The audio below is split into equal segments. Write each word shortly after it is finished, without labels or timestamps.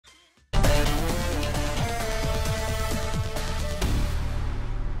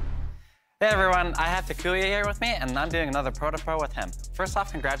Hey everyone, I have Takuya here with me, and I'm doing another Pro to Pro with him. First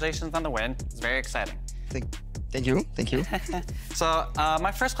off, congratulations on the win. It's very exciting. Thank you. So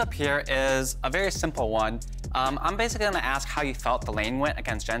my first clip here is a very simple one. I'm basically going to ask how you felt the lane went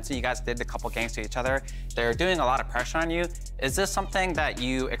against Jensen. You guys did a couple ganks to each other. They're doing a lot of pressure on you. Is this something that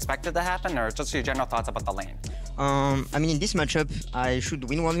you expected to happen, or just your general thoughts about the lane? I mean, in this matchup, I should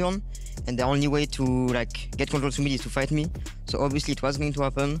win 1v1, and the only way to get control to mid is to fight me. So obviously it was going to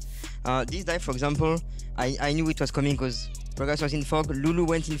happen. This dive, for example, I knew it was coming because Progress was in fog, Lulu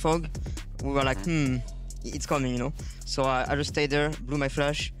went in fog. We were like, it's coming, you know. So I just stayed there, blew my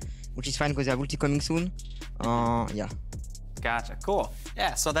flash, which is fine because I have ulti coming soon. Yeah. Gotcha, cool.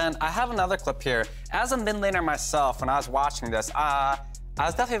 Yeah, so then I have another clip here. As a mid laner myself, when I was watching this, I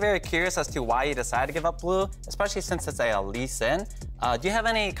was definitely very curious as to why you decided to give up blue, especially since it's a Lee Sin. Do you have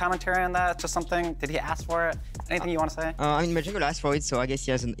any commentary on that? Just something? Did he ask for it? Anything you want to say? I mean, my jungle asked for it, so I guess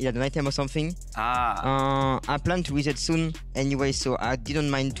he had an item or something. I plan to reset soon anyway, so I didn't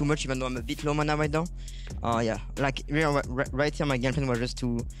mind too much, even though I'm a bit low mana right now. Yeah, like right here, my game plan was just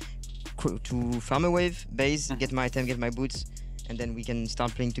to farm a wave, base, get my item, get my boots, and then we can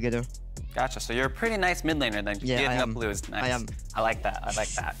start playing together. Gotcha. So you're a pretty nice mid laner then. Yeah, Getting up blue is nice. I am. I like that. I like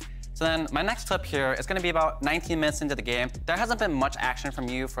that. So then my next clip here is going to be about 19 minutes into the game. There hasn't been much action from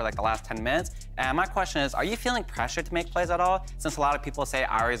you for like the last 10 minutes. And my question is, are you feeling pressured to make plays at all? Since a lot of people say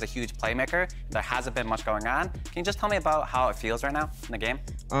Ari is a huge playmaker, there hasn't been much going on. Can you just tell me about how it feels right now in the game?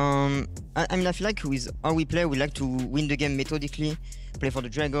 I mean, I feel like with how we play, we like to win the game methodically, play for the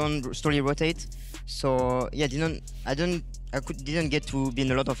dragon, slowly rotate. So yeah, I didn't get to be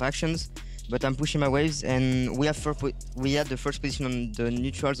in a lot of actions, but I'm pushing my waves, and we had the first position on the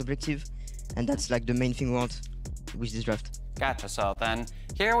neutrals objective, and that's like the main thing we want with this draft. Gotcha. So then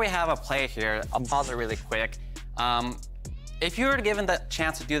here we have a play here. I'll pause it really quick. If you were given the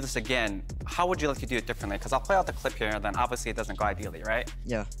chance to do this again, how would you like to do it differently? Because I'll play out the clip here, and then obviously it doesn't go ideally, right?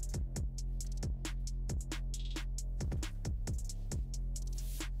 Yeah.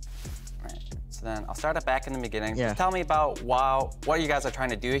 So then I'll start it back in the beginning. Yeah. Just tell me about what you guys are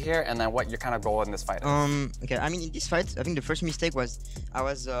trying to do here, and then what your kind of goal in this fight is. Okay, I mean, in this fight, I think the first mistake was I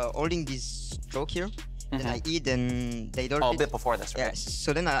was holding this stroke here, and I E'd, and they don't. Oh, a bit before this, right? Yeah,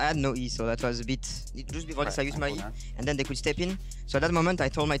 so then I had no E, so that was a bit. Just before this, I used my E, and then they could step in. So at that moment, I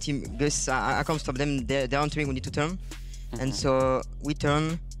told my team, guys, I can't stop them. They're entering, we need to turn. And so we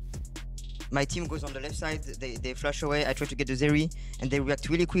turn. My team goes on the left side, they flash away, I try to get the Zeri, and they react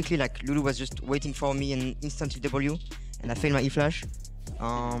really quickly, like Lulu was just waiting for me and instantly W, and I failed my E-flash.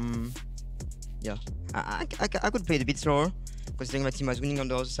 Yeah, I could play it a bit slower, considering my team was winning on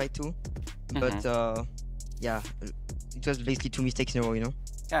the other side too, but yeah, it was basically 2 mistakes in a row, you know?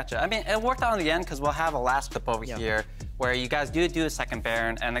 Gotcha. I mean, it worked out in the end because we'll have a last clip over here where you guys do a second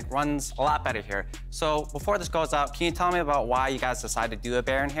Baron, and it runs a lot better here. So before this goes out, can you tell me about why you guys decided to do a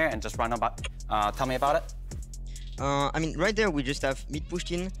Baron here and just tell me about it? I mean, right there we just have mid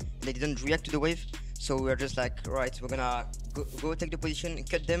pushed in, and they didn't react to the wave, so we're just like, right, we're gonna go take the position and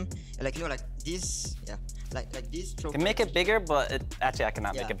cut them, and like, you know, like this, yeah, like this. Can make it bigger, but actually I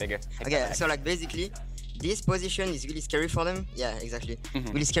cannot make it bigger. Okay, so like basically, this position is really scary for them. Yeah, exactly.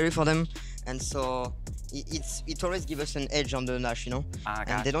 Really scary for them, and so it always gives us an edge on the Nash, you know.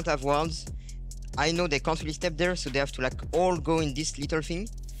 And they don't have wards. I know they can't really step there, so they have to like all go in this little thing.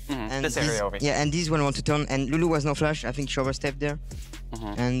 And this area over here. Yeah, and this one want to turn, and Lulu was no flash. I think she overstepped there,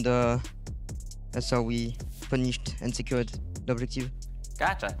 and that's how we punished and secured the objective.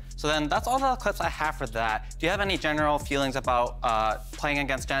 Gotcha. So then that's all the clips I have for that. Do you have any general feelings about playing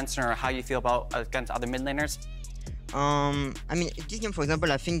against Jensen, or how you feel about against other mid laners? I mean, this game, for example,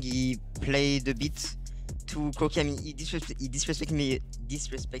 I think he played a bit too Corki. I mean, he disrespected me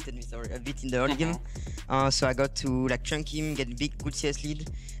a bit in the early game. So I got to like chunk him, get good CS lead,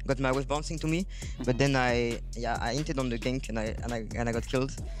 got my wave bouncing to me, but then I hinted on the gank and I got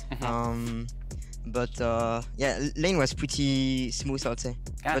killed. But yeah, lane was pretty smooth, I would say.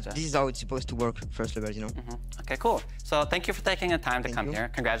 Gotcha. But this is how it's supposed to work, first level, you know. Okay, cool. So thank you for taking the time to come here.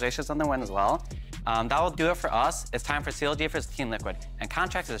 Congratulations on the win as well. That will do it for us. It's time for CLG versus Team Liquid, and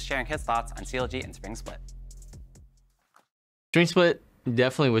Contractz is sharing his thoughts on CLG and Spring Split. Spring Split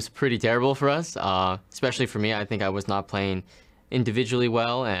definitely was pretty terrible for us, especially for me. I think I was not playing individually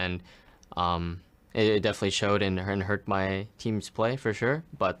well, and it definitely showed and hurt my team's play for sure.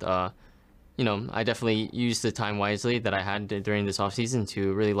 But you know, I definitely used the time wisely that I had during this offseason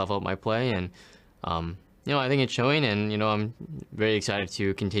to really level up my play, and you know, I think it's showing, and you know, I'm very excited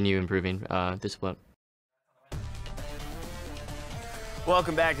to continue improving this split.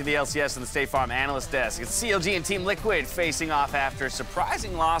 Welcome back to the LCS and the State Farm Analyst Desk. It's CLG and Team Liquid facing off after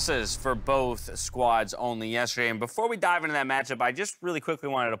surprising losses for both squads only yesterday. And before we dive into that matchup, I just really quickly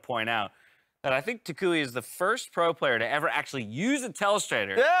wanted to point out that I think Takui is the first pro player to ever actually use a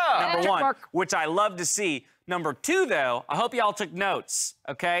telestrator. Yeah! Number one, which I love to see. Number two, though, I hope y'all took notes,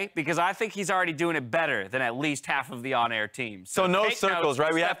 okay? Because I think he's already doing it better than at least half of the on-air team. So no circles,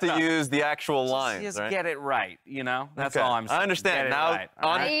 right? We have to use the actual lines, just right? get it right, you know? That's all I'm saying. I understand. Now,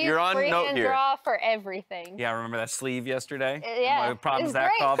 right. you're on note and here. draw for everything. Yeah, remember that sleeve yesterday? Yeah, What problems it's that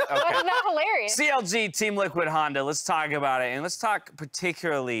great. caused? Okay. Wasn't that hilarious? CLG, Team Liquid, Honda, let's talk about it. And let's talk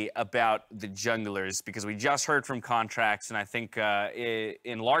particularly about the junglers, because we just heard from Contractz, and I think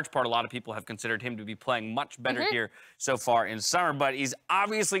in large part, a lot of people have considered him to be playing much better here so far in summer, but he's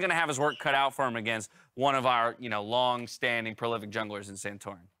obviously going to have his work cut out for him against one of our, long-standing prolific junglers in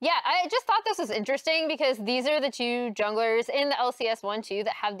Santorin. Yeah, I just thought this was interesting because these are the two junglers in the LCS 1-2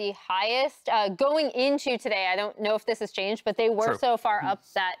 that have the highest going into today. I don't know if this has changed, but they were so far up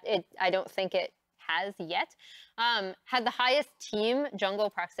that I don't think it has yet. Had the highest team jungle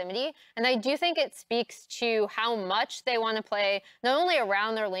proximity, and I do think it speaks to how much they want to play not only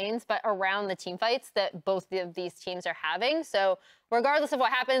around their lanes but around the team fights that both of these teams are having. So regardless of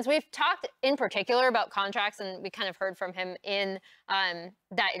what happens, we've talked in particular about Contractz, and we kind of heard from him in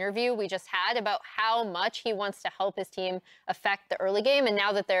that interview we just had about how much he wants to help his team affect the early game, and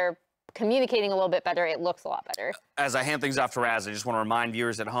now that they're communicating a little bit better, it looks a lot better. As I hand things off to Raz, I just want to remind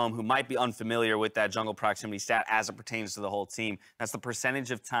viewers at home who might be unfamiliar with that jungle proximity stat as it pertains to the whole team. That's the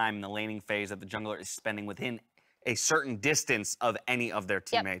percentage of time in the laning phase that the jungler is spending within a certain distance of any of their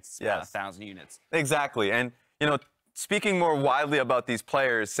teammates. It's about 1,000 units. Exactly. And, speaking more widely about these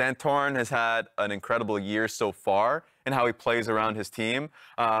players, Santorin has had an incredible year so far in how he plays around his team,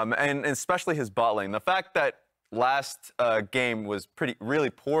 and especially his bot lane. The fact that last game was really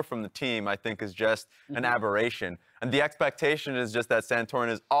poor from the team, I think, is just an aberration. And the expectation is just that Santorin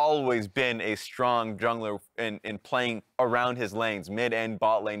has always been a strong jungler in playing around his lanes, mid and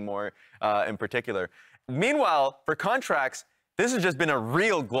bot lane more in particular. Meanwhile, for Contractz, this has just been a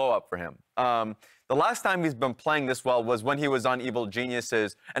real glow up for him. The last time he's been playing this well was when he was on Evil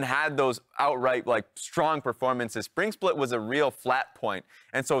Geniuses and had those outright, strong performances. Spring Split was a real flat point.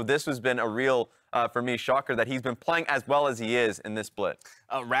 And so this has been a real, for me, shocker that he's been playing as well as he is in this split.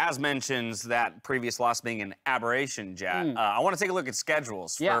 Raz mentions that previous loss being an aberration, Jat. I want to take a look at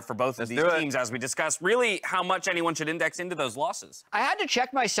schedules for both of these teams as we discuss really how much anyone should index into those losses. I had to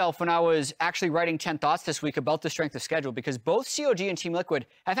check myself when I was actually writing 10 thoughts this week about the strength of schedule, because both CLG and Team Liquid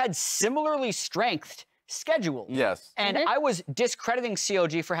have had similarly strengthed schedules. Yes. And I was discrediting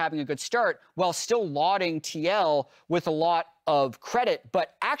CLG for having a good start while still lauding TL with a lot of credit,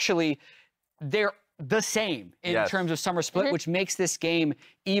 but actually they're the same in terms of Summer Split, which makes this game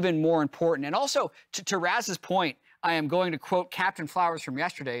even more important. And also, to Raz's point, I am going to quote Captain Flowers from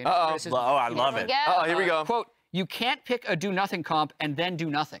yesterday. I love it. Here we go. Quote, "You can't pick a do-nothing comp and then do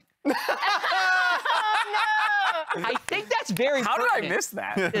nothing." I think that's very How pertinent. did I miss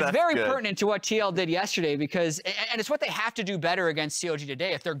that? It's very pertinent to what TL did yesterday, because, and it's what they have to do better against CLG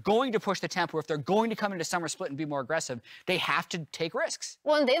today. If they're going to push the tempo, if they're going to come into Summer Split and be more aggressive, they have to take risks.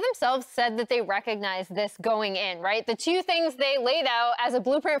 Well, and they themselves said that they recognize this going in, right? The two things they laid out as a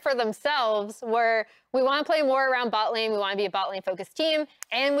blueprint for themselves were, we want to play more around bot lane, we want to be a bot lane focused team,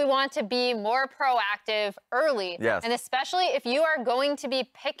 and we want to be more proactive early. Yes. And especially if you are going to be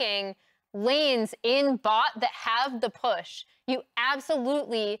picking lanes in bot that have the push, you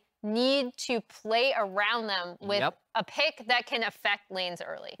absolutely need to play around them with a pick that can affect lanes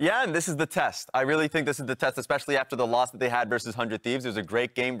early. Yeah, and this is the test. I really think this is the test, especially after the loss that they had versus 100 Thieves. It was a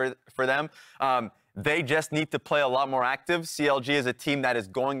great game for them. They just need to play a lot more active. CLG is a team that is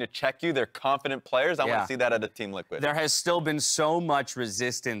going to check you. They're confident players. I want to see that at a Team Liquid. There has still been so much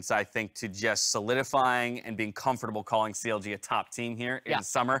resistance, I think, to just solidifying and being comfortable calling CLG a top team here in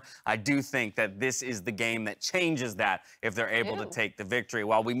summer. I do think that this is the game that changes that if they're able to take the victory.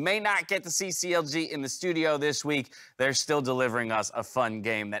 While we may not get to see CLG in the studio this week, they're still delivering us a fun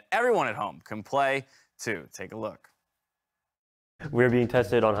game that everyone at home can play too. Take a look. We're being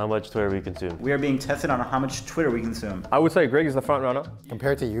tested on how much Twitter we consume. We are being tested on how much Twitter we consume. I would say Greg is the front runner.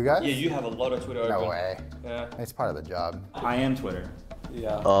 Compared to you guys? Yeah, you have a lot of Twitter. No way. Yeah. It's part of the job. I am Twitter.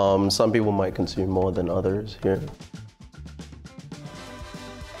 Yeah. Some people might consume more than others here.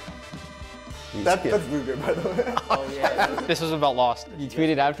 That's Luger, by the way. Oh yeah. This was about Lost. You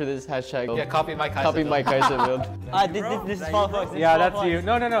tweeted after this hashtag. Yeah, copy my Kaiser. Copy my Kaiser build. This is Palafox. Yeah, that's you.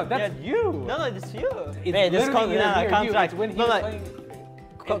 No, that's you. No, it's you. It's this comes Contractz. when he was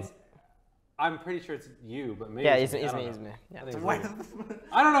playing. I'm pretty sure it's you, but maybe Yeah, it's it's me. me. I It's don't me. know. Yeah. I think it's you.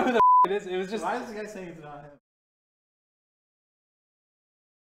 I don't know who the it is. It was just. Why is the guy saying it's not him?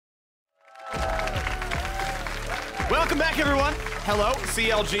 Welcome back, everyone. Hello,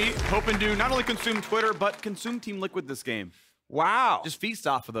 CLG. Hoping to not only consume Twitter, but consume Team Liquid this game. Wow. Just feast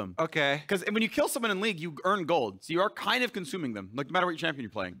off of them. Okay. Because when you kill someone in League, you earn gold. So you are kind of consuming them, like no matter what champion you're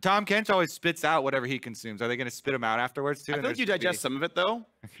playing. Tom Kench always spits out whatever he consumes. Are they going to spit them out afterwards, too? I feel like you digest some of it, though.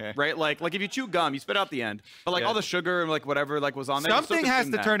 Okay. Right? Like if you chew gum, you spit out the end. But like all the sugar and like whatever like was on there. Something has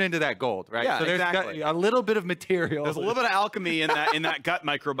to turn into that gold, right? Yeah, so there's exactly. a little bit of material. There's a little bit of alchemy in that gut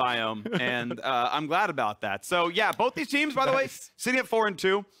microbiome, and I'm glad about that. So yeah, both these teams, by the way, sitting at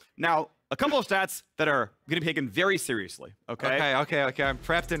 4-2. Now, a couple of stats that are going to be taken very seriously. Okay. Okay. I'm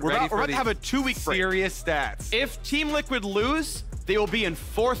prepped and We're ready about for to have a 2-week break. Serious stats. If Team Liquid lose, they will be in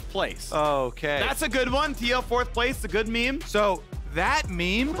 4th place. Okay. That's a good one. TL 4th place, a good meme. So that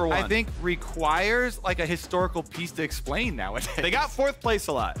meme, For one. I think, requires like a historical piece to explain nowadays. They got 4th place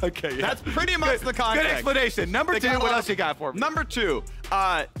a lot. Okay, yeah. That's pretty much the context. Good explanation. Number 2, what else you got for me? Number 2,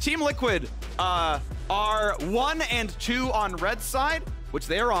 Team Liquid are 1 and 2 on red side, which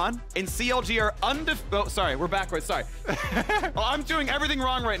they are on, and CLG are undefeated. Oh, sorry, we're backwards, sorry. Oh, I'm doing everything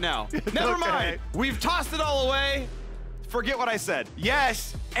wrong right now. Never mind. We've tossed it all away. Forget what I said.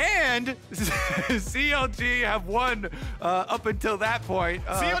 Yes, and CLG have won up until that point.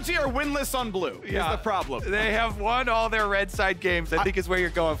 CLG are winless on blue, is the problem. They have won all their red side games, I think is where you're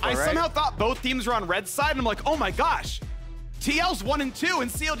going for, I right? somehow thought both teams were on red side, and I'm like, oh my gosh. TL's 1 and 2,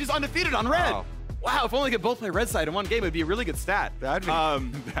 and CLG's undefeated on red. Oh. Wow, if only we could both play red side in one game, it'd be a really good stat. That'd be,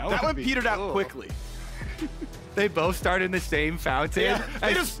 that one petered out quickly. They both start in the same fountain. Yeah,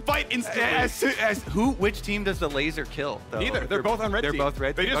 they just fight instantly. Which team does the laser kill, though? Neither. They're both on red team. They're both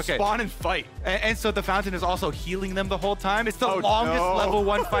red team? They just spawn and fight. And so the fountain is also healing them the whole time? It's the longest level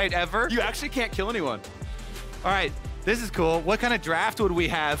 1 fight ever? You actually can't kill anyone. All right. This is cool. What kind of draft would we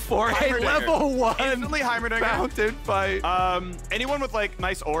have for a level 1 instantly Heimerdinger fountain fight? Anyone with like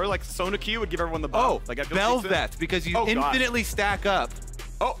nice aura, like Sona Q would give everyone the buff. Like Velvet, because you infinitely stack up.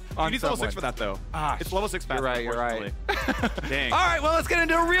 Oh, you need level 6 for that though. It's level 6 fast. You're right. Dang. All right, well, let's get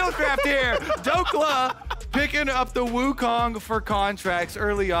into a real draft here. Dhokla picking up the Wukong for Contractz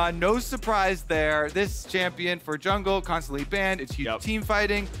early on. No surprise there. This champion for jungle, constantly banned. It's huge team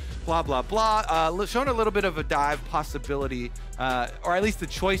fighting. Blah, blah, blah. Shown a little bit of a dive possibility, or at least the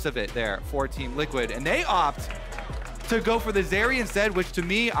choice of it there for Team Liquid. And they opt to go for the Zeri instead, which to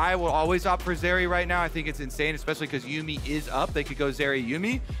me, I will always opt for Zeri right now. I think it's insane, especially because Yuumi is up. They could go Zeri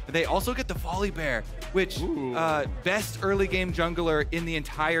Yuumi. And they also get the Volibear, which best early game jungler in the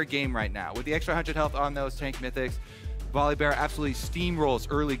entire game right now. With the extra 100 health on those tank mythics, Volibear absolutely steamrolls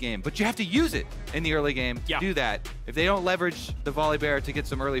early game, but you have to use it in the early game to do that. If they don't leverage the Volibear to get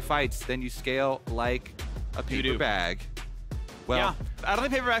some early fights, then you scale like a paper bag. Well, yeah, I don't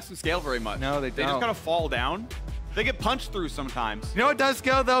think paper bags can scale very much. No, they don't. They just kind of fall down. They get punched through sometimes. You know what does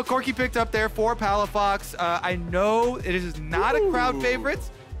scale though? Corki picked up there for Palafox. I know it is not a crowd favorite,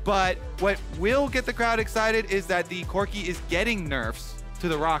 but what will get the crowd excited is that the Corki is getting nerfs to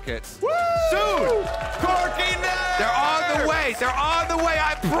the Rockets. Woo! Soon! Corki nerfs! They're on the way. They're on the way,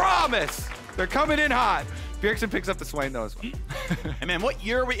 I promise. They're coming in hot. Bjergsen picks up the Swain though as well. And man, what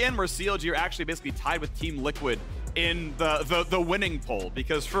year are we in where CLG are actually basically tied with Team Liquid in the winning poll?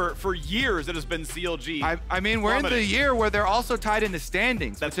 Because for years it has been CLG. I mean, we're in the year where they're also tied in the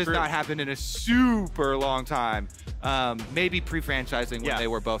standings, which has not happened in a super long time. Maybe pre-franchising when they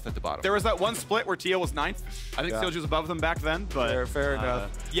were both at the bottom. There was that one split where TL was 9th. I think CLG was above them back then, but fair enough.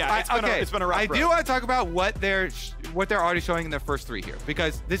 Yeah, it's been a rough I do want to talk about what they're already showing in their first 3 here,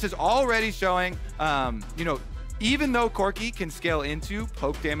 because this is already showing, you know, even though Corki can scale into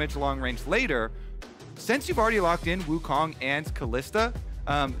poke damage long range later, since you've already locked in Wukong and Kalista,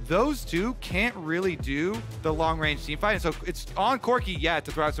 those two can't really do the long-range team fight. And so it's on Corki,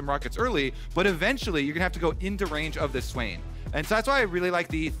 to throw out some rockets early, but eventually you're going to have to go into range of this Swain. And so that's why I really like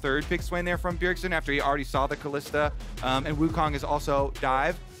the 3rd pick Swain there from Bjergsen after he already saw the Kalista. And Wukong is also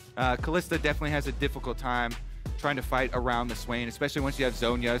dive. Kalista definitely has a difficult time trying to fight around the Swain, especially once you have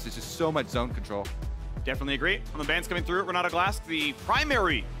Zonias. It's just so much zone control. Definitely agree. On the bans coming through, Renata Glass, the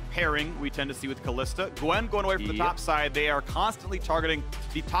primary pairing we tend to see with Kalista. Gwen going away from the top side. They are constantly targeting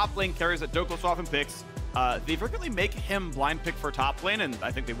the top lane carries that Dhokla so often picks. They frequently make him blind pick for top lane, and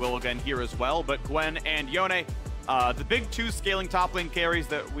I think they will again here as well. But Gwen and Yone, the big 2 scaling top lane carries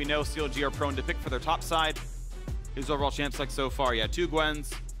that we know CLG are prone to pick for their top side. His overall champ select so far, 2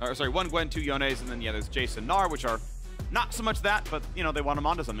 Gwens, or sorry, 1 Gwen, 2 Yones, and then there's Jason Gnar, which are not so much that, but you know, they want him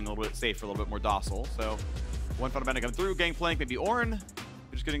onto something a little bit safer, a little bit more docile. So one fundamental coming through, Gangplank, maybe Ornn.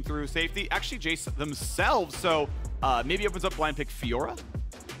 just getting through safety. Actually, Jace themselves, so maybe opens up blind pick Fiora.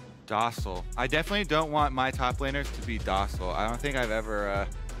 Docile. I definitely don't want my top laners to be docile. I don't think I've ever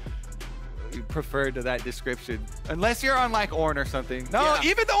preferred to that description. Unless you're on like Ornn or something. No, Yeah.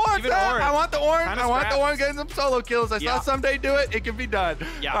 even the Ornn. I want the Ornn. Kinda I want the scraps. Ornn getting some solo kills. I saw someday do it. It can be done.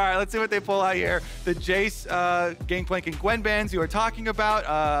 Yeah. All right, let's see what they pull out here. The Jace, Gangplank, and Gwen bans you were talking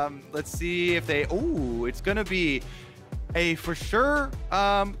about. Let's see if they... Ooh, it's going to be a for sure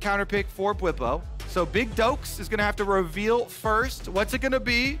counter pick for Bwipo. So Big Dokes is going to have to reveal first. What's it going to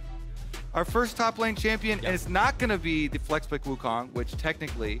be? Our first top lane champion, and it's not going to be the flex pick Wukong, which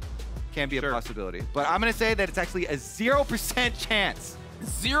technically can be a possibility. But I'm going to say that it's actually a 0% chance.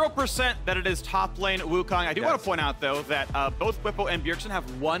 0% that it is top lane Wukong. I do want to point out, though, that both Bwipo and Bjergsen have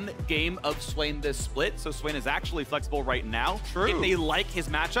one game of Swain this split, so Swain is actually flexible right now. True. If they like his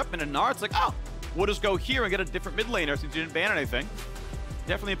matchup in a Gnar, it's like, oh, we'll just go here and get a different mid laner since you didn't ban anything.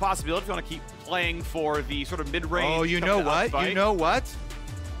 Definitely a possibility if you want to keep playing for the sort of mid-range. Oh, you know what? You know what?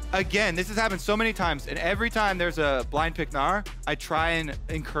 Again, this has happened so many times, and every time there's a blind pick Gnar, I try and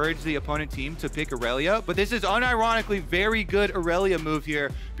encourage the opponent team to pick Aurelia, but this is unironically very good Aurelia move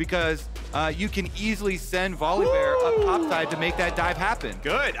here because you can easily send Volibear up topside to make that dive happen.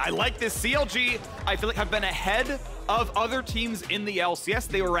 Good. I like this. CLG, I feel like, have been ahead of other teams in the LCS.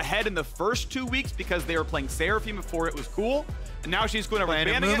 They were ahead in the first 2 weeks because they were playing Seraphine before it was cool. And now she's going over Playing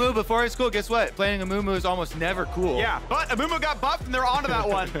banning Amumu it. Before it's cool, guess what? Playing Amumu is almost never cool. Yeah, but Amumu got buffed and they're onto that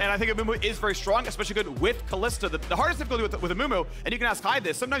one. And I think Amumu is very strong, especially good with Kalista. The hardest difficulty with Amumu, and you can ask Hyde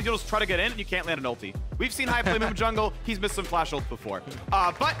this, sometimes you'll just try to get in and you can't land an ulti. We've seen Hyde play Amumu jungle. He's missed some flash ults before.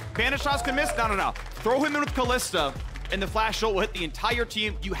 But banish shots can miss? No. Throw him in with Kalista and the flash ult will hit the entire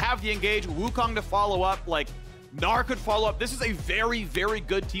team. You have the engage, Wukong to follow up, like Gnar could follow up. This is a very, very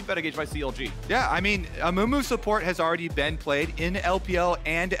good team fight engaged by CLG. Yeah, I mean, Amumu support has already been played in LPL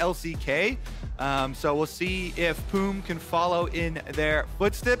and LCK. So we'll see if Poome can follow in their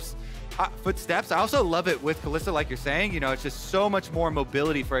footsteps. I also love it with Kalista, like you're saying. You know, it's just so much more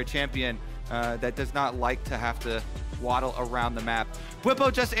mobility for a champion that does not like to have to waddle around the map.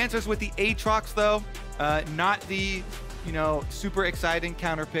 Bwipo just answers with the Aatrox, though. Not the, you know, super exciting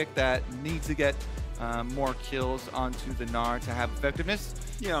counter pick that needs to get more kills onto the Gnar to have effectiveness.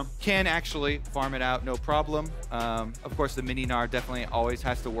 Yeah. Can actually farm it out, no problem. Of course, the mini Gnar definitely always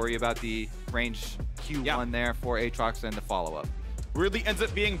has to worry about the range Q1 there for Aatrox and the follow-up. Really ends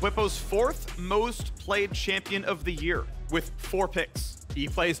up being Bwipo's 4th most played champion of the year with 4 picks. He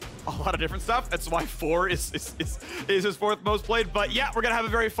plays a lot of different stuff. That's why 4 is his 4th most played. But yeah, we're going to have a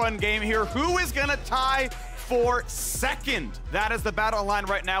very fun game here. Who is going to tie for second? That is the battle line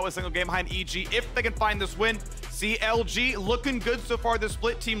right now, a single game behind EG. If they can find this win, CLG looking good so far this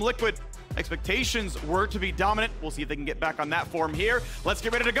split. Team Liquid, expectations were to be dominant. We'll see if they can get back on that form here. Let's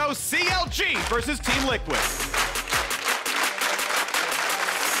get ready to go. CLG versus Team Liquid.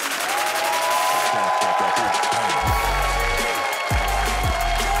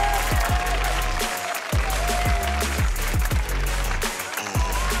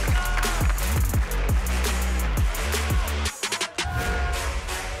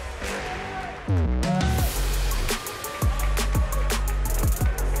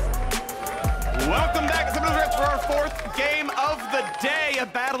 Welcome back to for our 4th game of the day. A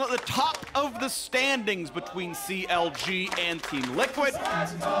battle at the top of the standings between CLG and Team Liquid.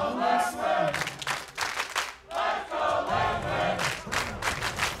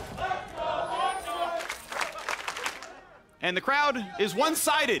 And the crowd is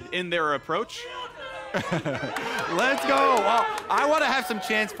one-sided in their approach. Let's go. Well, I want to have some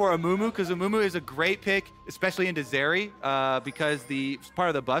chance for Amumu because Amumu is a great pick, especially into Zeri, because the part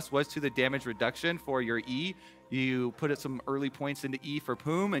of the bus was to the damage reduction for your E. You put some early points into E for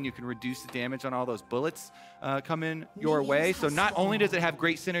Poome, and you can reduce the damage on all those bullets coming your way. So not only does it have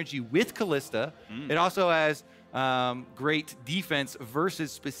great synergy with Kalista, it also has great defense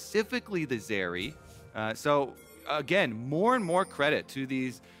versus specifically the Zeri. So again, more and more credit to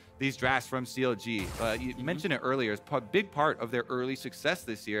these drafts from CLG. You mentioned it earlier, a big part of their early success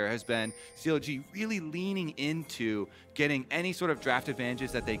this year has been CLG really leaning into getting any sort of draft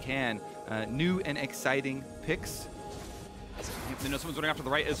advantages that they can, new and exciting picks. They know someone's running after the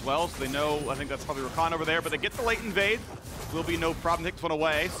right as well, so they know, I think that's probably Rakan over there, but they get the late invade. Will be no problem, take this one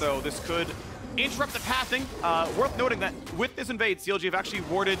away, so this could interrupt the pathing. Worth noting that with this invade, CLG have actually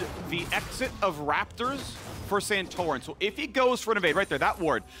warded the exit of Raptors for Santorin. So if he goes for an invade right there, that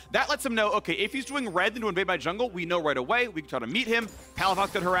ward, that lets him know, okay, if he's doing red and to invade my jungle, we know right away. We can try to meet him.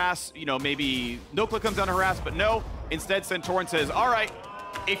 Palafox could harass, you know, maybe Dhokla comes down to harass, but no. Instead, Santorin says, all right,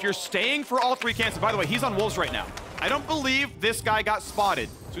 if you're staying for all 3 camps, and by the way, he's on Wolves right now. I don't believe this guy got spotted.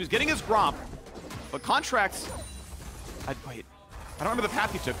 So he's getting his Gromp, but Contractz, wait. I don't remember the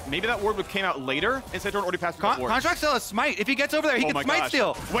path he took. Maybe that ward came out later, and Santorin already passed the ward. Contractz still has smite. If he gets over there, he can smite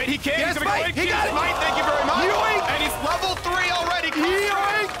steal. Wait, he can. He's gonna He got it. Smite, thank you very much. Yoink! And he's level 3 already.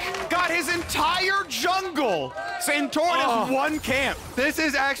 Yoink! Got his entire jungle. Santorin is one camp. This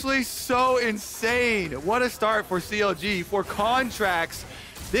is actually so insane. What a start for CLG, for Contractz.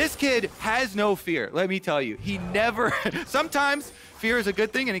 This kid has no fear, let me tell you. He never, sometimes fear is a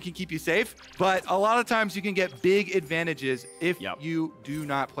good thing and it can keep you safe, but a lot of times you can get big advantages if you do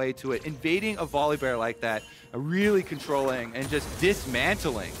not play to it. Invading a Volibear like that, really controlling and just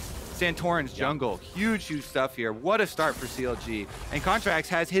dismantling Santorin's jungle. Huge, huge stuff here. What a start for CLG. And Contractz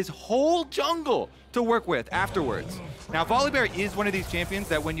has his whole jungle to work with afterwards. Now, Volibear is one of these champions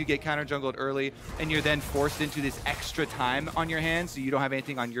that when you get counter jungled early and you're then forced into this extra time on your hands, so you don't have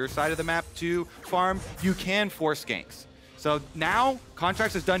anything on your side of the map to farm, you can force ganks. So now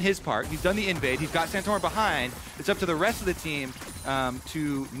Contractz has done his part. He's done the invade. He's got Santorin behind. It's up to the rest of the team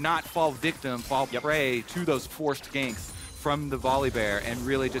to not fall victim, fall prey to those forced ganks from the Volibear and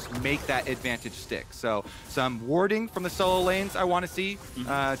really just make that advantage stick. So some warding from the solo lanes I want to see.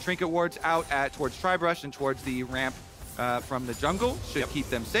 Trinket wards out towards Tribrush and towards the ramp from the jungle should keep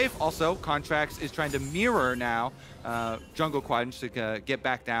them safe. Also, Contractz is trying to mirror now jungle quadrant to get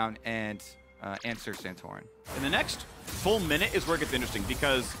back down and answer Santorin. In the next full minute is where it gets interesting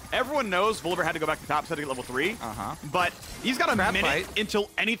because everyone knows Volibear had to go back to top side to get level 3. But he's got a minute until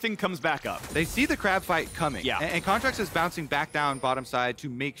anything comes back up. They see the crab fight coming. And Contractz is bouncing back down bottom side to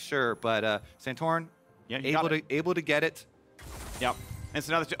make sure, but Santorin able to get it. And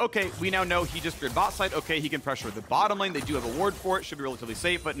so now that's okay, we now know he just cleared bot side. Okay, he can pressure the bottom lane. They do have a ward for it. Should be relatively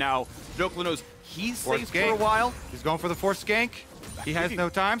safe. But now Dhokla knows he's safe for a while. He's going for the forced gank. He has no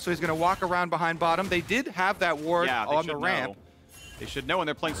time, so he's going to walk around behind bottom. They did have that ward on the ramp. They should know, and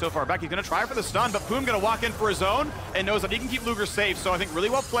they're playing so far back. He's going to try for the stun, but Poome going to walk in for his own and knows that he can keep Luger safe. So I think really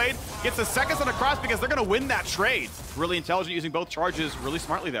well played. Gets the seconds on the cross because they're going to win that trade. Really intelligent, using both charges really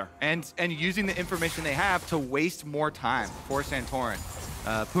smartly there. And using the information they have to waste more time for Santorin.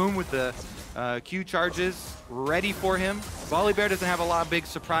 Poome with the Q charges ready for him. Volibear doesn't have a lot of big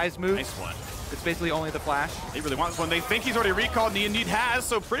surprise moves. Nice one. It's basically only the flash. They really want this one. They think he's already recalled, and he indeed has,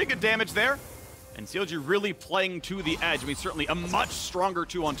 so pretty good damage there. And CLG really playing to the edge. I mean, certainly a much stronger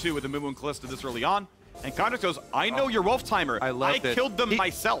 2-on-2 with Amumu and Kalista this early on. And Contractz goes, I know your Wolf Timer. I killed them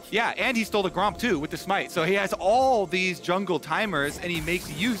myself. Yeah, and he stole the Gromp too with the smite. So he has all these jungle timers, and he makes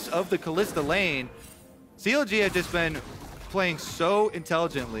use of the Kalista lane. CLG has just been playing so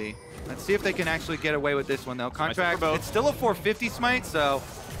intelligently. Let's see if they can actually get away with this one, though. Contractz, it's still a 450 smite, so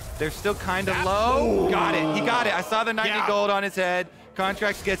they're still kind of low. Got it. He got it. I saw the 90 gold on his head.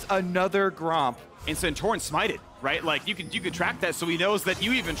 Contractz gets another Gromp. And Santorin smited, right? Like, you could track that so he knows that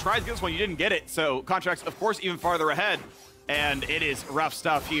you even tried to get this one, you didn't get it. So Contractz, of course, even farther ahead. And it is rough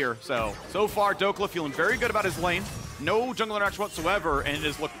stuff here. So far, Dhokla feeling very good about his lane. No jungle interaction whatsoever, and it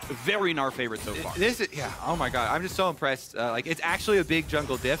has looked very in our favorite so far. This is, oh my god, I'm just so impressed. Like, it's actually a big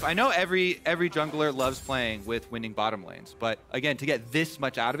jungle diff. I know every jungler loves playing with winning bottom lanes, but again, to get this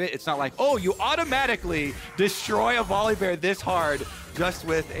much out of it, it's not like, oh, you automatically destroy a Volibear this hard just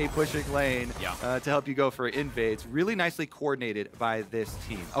with a pushing lane to help you go for invades. Really nicely coordinated by this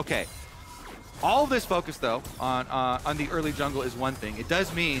team. Okay. All of this focus, though, on the early jungle is one thing. It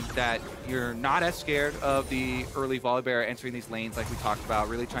does mean that you're not as scared of the early Volibear entering these lanes like we talked about,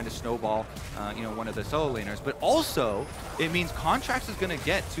 really trying to snowball, one of the solo laners. But also, it means Contractz is going to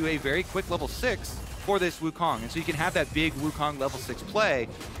get to a very quick level 6 for this Wukong. And so you can have that big Wukong level 6 play,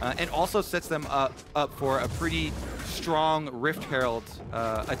 and also sets them up for a pretty strong Rift Herald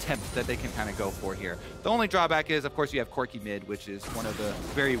attempt that they can kind of go for here. The only drawback is, of course, you have Corki mid, which is one of the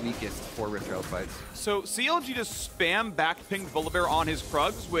very weakest for Rift Herald fights. So CLG just spam back-pinged Volibear on his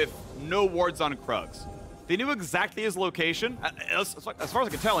Krugs with no wards on Krugs. They knew exactly his location, as far as I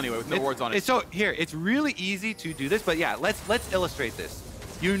can tell anyway, with no wards on it. So here, it's really easy to do this, but yeah, let's illustrate this.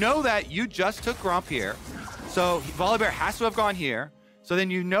 You know that you just took Gromp here, so Volibear has to have gone here. So then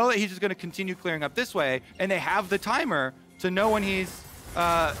you know that he's just going to continue clearing up this way, and they have the timer to know when he's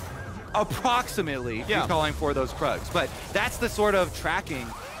approximately calling for those Krugs. But that's the sort of tracking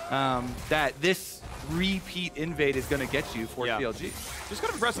that this repeat invade is going to get you for CLG. Just kind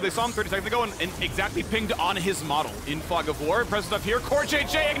of impressive. They saw him 30 seconds ago and exactly pinged on his model in Fog of War. Impressive stuff here.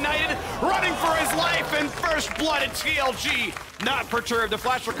 CoreJJ ignited, running for his life, and first blood at CLG. Not perturbed. The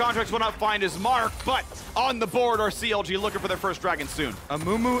flash for Contractz will not find his mark, but on the board are CLG looking for their first dragon soon.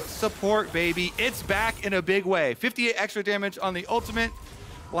 Amumu support, baby. It's back in a big way. 58 extra damage on the ultimate.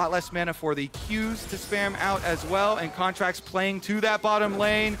 A lot less mana for the Qs to spam out as well, and Contractz playing to that bottom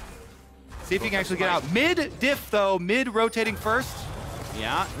lane. See if he can actually get out. Mid-diff, though. Mid-rotating first.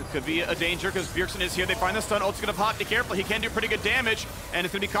 Yeah, it could be a danger because Bjergsen is here. They find the stun. Ult's going to pop. Be careful. He can do pretty good damage. And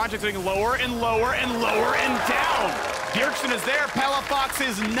it's going to be Contractz getting lower and lower and lower and down. Bjergsen is there. Palafox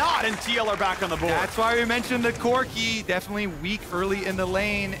is not. And TL are back on the board. That's why we mentioned the Corki. Definitely weak early in the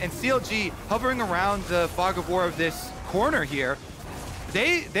lane. And CLG hovering around the fog of war of this corner here.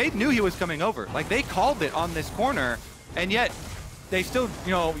 They knew he was coming over. Like, they called it on this corner. And yet, they still,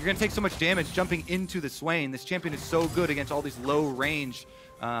 you know, you're going to take so much damage jumping into the Swain. This champion is so good against all these low-range,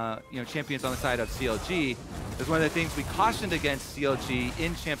 champions on the side of CLG. That's one of the things we cautioned against CLG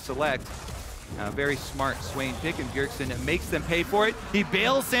in Champ Select. Very smart Swain pick, and Bjergsen makes them pay for it. He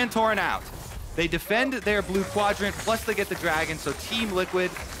bails Santorin out. They defend their blue quadrant, plus they get the dragon, so Team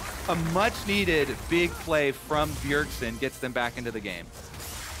Liquid, a much-needed big play from Bjergsen gets them back into the game.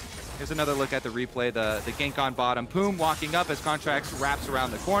 Here's another look at the replay, the gank on bottom. Poome walking up as Contractz wraps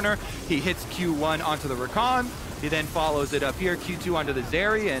around the corner. He hits Q1 onto the Rakan. He then follows it up here, Q2 onto the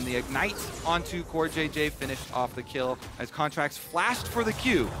Zeri, and the Ignite onto CoreJJ finished off the kill as Contractz flashed for the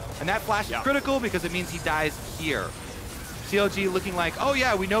Q. And that flash is critical because it means he dies here. CLG looking like, oh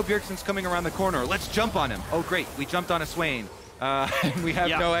yeah, we know Bjergsen's coming around the corner. Let's jump on him. Oh great, we jumped on a Swain. And we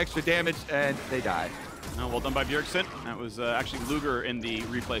have no extra damage, and they die. Oh, well done by Bjergsen. That was actually Luger in the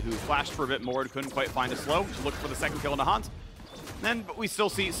replay who flashed for a bit more and couldn't quite find a slow. Just looked for the second kill in the hunt. But we still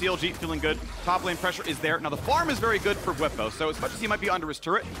see CLG feeling good. Top lane pressure is there. Now the farm is very good for Bwipo, so as much as he might be under his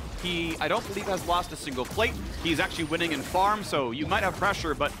turret, he, I don't believe, has lost a single plate. He's actually winning in farm, so you might have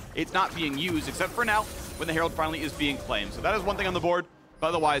pressure, but it's not being used, except for now, when the Herald finally is being claimed. So that is one thing on the board. But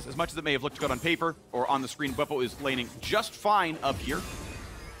otherwise, as much as it may have looked good on paper or on the screen, Bwipo is laning just fine up here.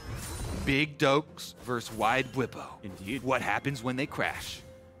 Big Dokes versus wide Bwipo. Indeed. What happens when they crash?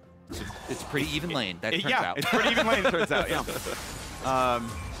 It's a pretty even lane, that turns out. It's pretty even lane, turns out, yeah.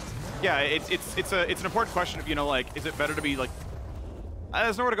 It's an important question, you know, like, is it better to be, like,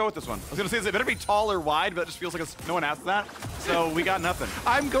 there's nowhere to go with this one. I was going to say, is it better to be tall or wide, but it just feels like no one asked that, so we got nothing.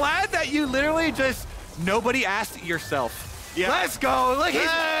 I'm glad that you literally just, nobody asked yourself. Yeah. Let's go. Look,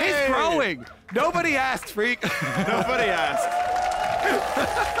 he's growing. Nobody asked, Phreak. Nobody asked.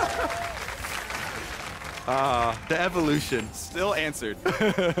 The evolution. Still answered.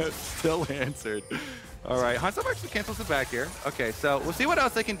 Still answered. All right, Hansel actually cancels it back here. Okay, so we'll see what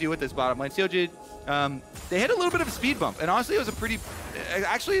else they can do with this bottom lane. CLG, they hit a little bit of a speed bump, and honestly, it was a pretty,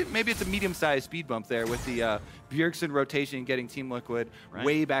 actually, maybe it's a medium-sized speed bump there with the Bjergsen rotation getting Team Liquid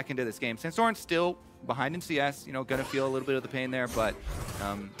way back into this game. Santorin still behind in CS, you know, gonna feel a little bit of the pain there, but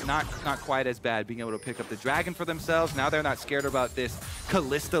not quite as bad being able to pick up the dragon for themselves. Now they're not scared about this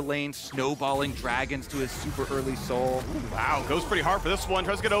Kalista lane snowballing dragons to his super early soul. Ooh, wow, goes pretty hard for this one.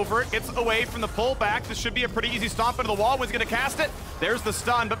 Tries to get over it, gets away from the pullback. This should be a pretty easy stomp into the wall. Was gonna cast it. There's the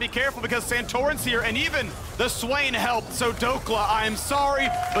stun, but be careful because Santorin's here, and even the Swain helped. So Dhokla, I'm sorry,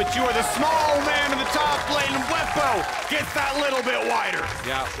 but you are the small man in the top lane. Bwipo gets that little bit wider.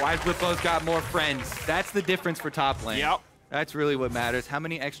 Yeah, wide Bwipo's got more friends. That's the difference for top lane. Yep. That's really what matters. How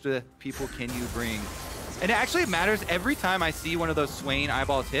many extra people can you bring? And actually it matters every time I see one of those Swain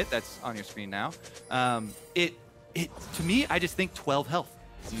eyeballs hit, that's on your screen now. To me, I just think 12 health.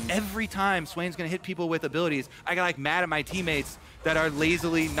 Every time Swain's gonna hit people with abilities, I get like mad at my teammates that are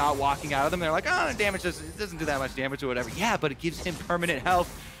lazily not walking out of them. They're like, oh, damage doesn't do that much damage or whatever. Yeah, but it gives him permanent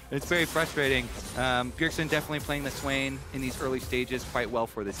health. It's very frustrating. Bjergsen definitely playing the Swain in these early stages quite well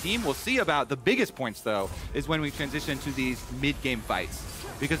for the team. We'll see about the biggest points, though, is when we transition to these mid-game fights.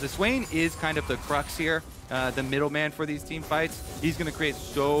 Because the Swain is kind of the crux here, the middleman for these team fights. He's going to create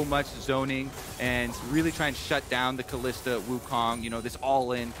so much zoning and really try and shut down the Kalista, Wukong, you know, this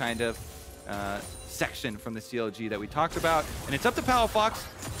all-in kind of section from the CLG that we talked about. And it's up to Palafox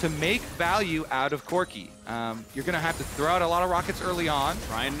to make value out of Corki. You're going to have to throw out a lot of rockets early on.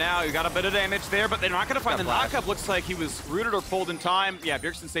 Trying now. You got a bit of damage there, but they're not going to find the knockup. Looks like he was rooted or pulled in time. Yeah,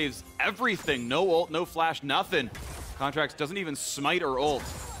 Bjergsen saves everything. No ult, no flash, nothing. Contractz doesn't even smite or ult.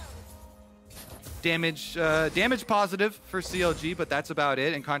 Damage positive for CLG, but that's about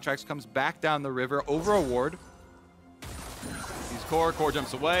it. And Contractz comes back down the river over a ward. He's Core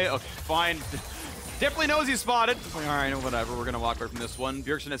jumps away. Okay, fine. Definitely knows he's spotted. All right, whatever. We're going to walk away from this one.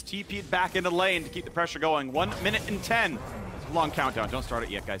 Bjergsen has TP'd back into lane to keep the pressure going. 1 minute and 10. It's a long countdown. Don't start it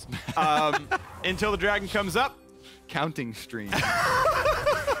yet, guys. Until the dragon comes up. Counting stream.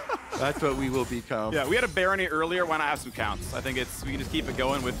 That's what we will become. Yeah, we had a barony earlier. Why not have some counts? I think we can just keep it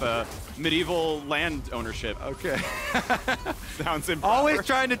going with medieval land ownership. Okay. Sounds improper. Always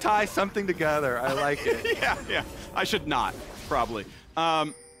trying to tie something together. I like it. Yeah. I should not, probably.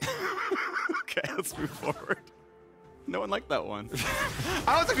 Okay, let's move forward. No one liked that one.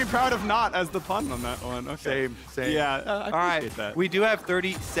 I was actually proud of not as the pun on that one. Okay. Same. Yeah, I All right, that. we do have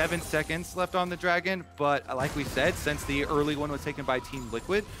 37 seconds left on the Dragon, but like we said, since the early one was taken by Team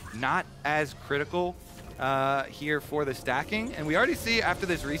Liquid, not as critical here for the stacking. And we already see after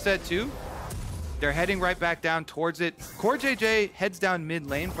this reset too, they're heading right back down towards it. CoreJJ heads down mid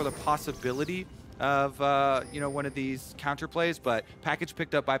lane for the possibility of one of these counter plays, but package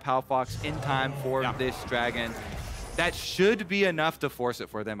picked up by Palafox in time for this Dragon. That should be enough to force it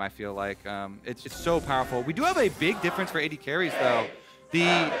for them, I feel like. It's so powerful. We do have a big difference for AD carries, though.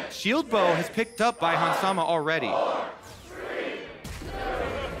 The shield bow has picked up by Hansama already.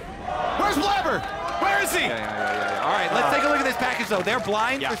 Where's Blabber? Where is he? Yeah. All right, let's take a look at this package, though. They're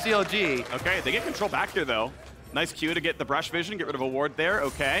blind for CLG. Okay, they get control back here, though. Nice Q to get the brush vision, get rid of a ward there.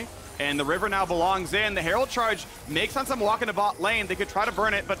 Okay. And the river now belongs in. The Herald charge makes Hansama walk into bot lane. They could try to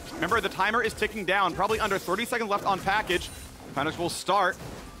burn it, but remember, the timer is ticking down. Probably under 30 seconds left on package. Package will start.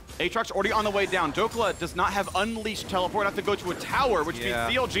 Aatrox already on the way down. Dhokla does not have unleashed teleport. Have to go to a tower, which means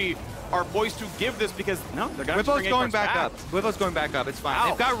CLG are poised to give this because, no, they're going to bring going back up. Bwipo's going back up. It's fine. Ow.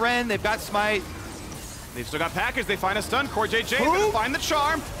 They've got Ren. They've got Smite. They've still got package. They find a stun. CoreJJ gonna find the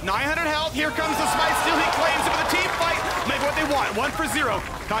charm. 900 health. Here comes the Smite. Still he claims it with a team fight. Make what they want. 1 for 0.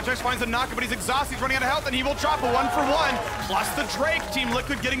 Contractz finds a knock, but he's exhausted. He's running out of health, and he will drop a 1 for 1. Plus the Drake. Team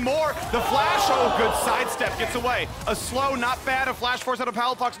Liquid getting more. The flash. Oh, good sidestep. Gets away. A slow, not bad. A flash force out of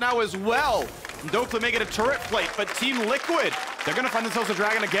Palafox now as well. Dhokla may get a turret plate, but Team Liquid, they're gonna find themselves a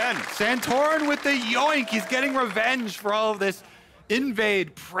Dragon again. Santorin with the yoink. He's getting revenge for all of this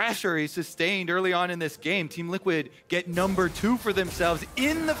invade pressure he sustained early on in this game. Team Liquid get number 2 for themselves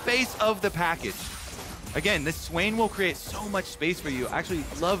in the face of the package. Again, this Swain will create so much space for you. I actually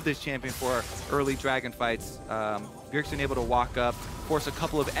love this champion for early Dragon fights. Bjergsen able to walk up, force a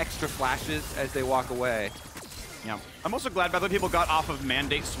couple of extra flashes as they walk away. Yeah, I'm also glad other people got off of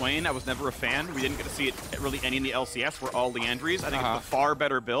Mandate Swain. I was never a fan. We didn't get to see it really any in the LCS. We're all Leandries. I think it's a far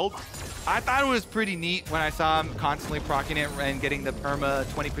better build. I thought it was pretty neat when I saw him constantly proccing it and getting the perma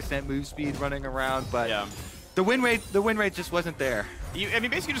 20% move speed running around, but the win rate just wasn't there. I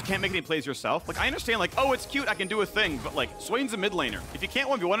mean, basically, you just can't make any plays yourself. Like, I understand, like, oh, it's cute, I can do a thing, but, like, Swain's a mid laner. If you can't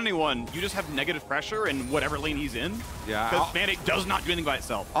 1v1 anyone, you just have negative pressure in whatever lane he's in. Yeah. Because Mandate does not do anything by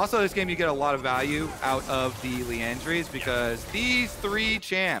itself. Also, this game, you get a lot of value out of the Leandries because these 3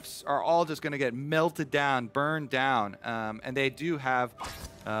 champs are all just going to get melted down, burned down, and they do have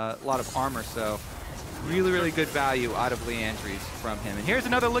a lot of armor, so really good value out of Leandries from him. And here's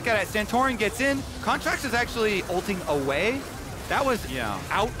another look at it. Santorin gets in. Contractz is actually ulting away. That was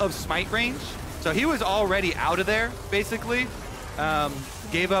out of smite range. So he was already out of there, basically.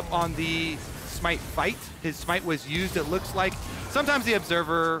 Gave up on the smite fight. His smite was used, it looks like. Sometimes the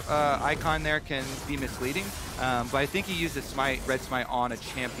observer icon there can be misleading. But I think he used the smite, red smite on a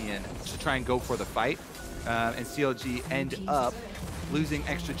champion to try and go for the fight. And CLG end up losing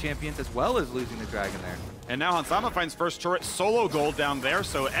extra champions as well as losing the Dragon there. And now Hansama finds first turret solo gold down there,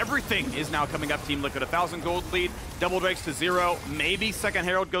 so everything is now coming up Team Liquid. 1,000 gold lead, double Drakes to 0. Maybe second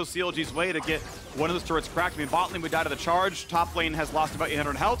Herald goes CLG's way to get one of those turrets cracked. I mean, bot lane would die to the charge. Top lane has lost about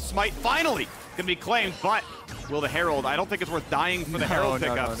 800 health. Smite finally can be claimed, but will the Herald? I don't think it's worth dying for the Herald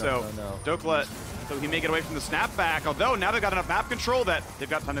pickup. Dhokla, so he may get away from the snapback, although now they've got enough map control that they've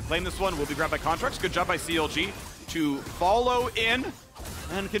got time to claim this one. Will be grabbed by Contractz. Good job by CLG to follow in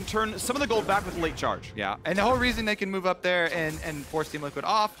and can turn some of the gold back with late charge. Yeah, and the whole reason they can move up there and force Team Liquid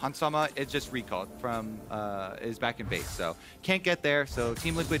off, Hansama is just recalled from, is back in base. So can't get there, so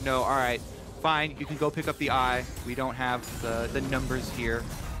Team Liquid know, all right, fine, you can go pick up the eye. We don't have the numbers here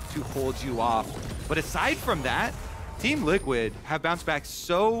to hold you off. But aside from that, Team Liquid have bounced back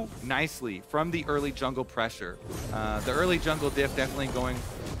so nicely from the early jungle pressure. The early jungle diff definitely going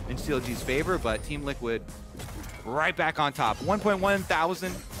in CLG's favor, but Team Liquid right back on top. 1.1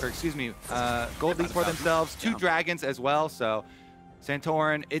 thousand, or excuse me, gold lead for themselves. 2 dragons as well, so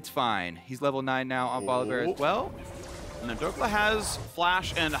Santorin, it's fine. He's level 9 now on Volibear as well. And then Dhokla has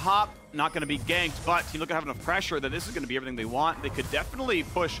flash and hop, not going to be ganked, but Team Liquid have enough pressure that this is going to be everything they want. They could definitely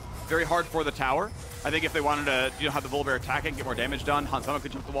push very hard for the tower. I think if they wanted to, have the Volibear attack and get more damage done, Hansama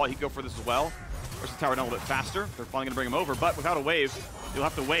could jump the wall. He could go for this as well. Push the tower down a little bit faster. They're finally going to bring him over, but without a wave, you'll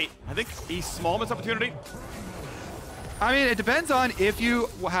have to wait. I think a small missed opportunity. I mean, it depends on if you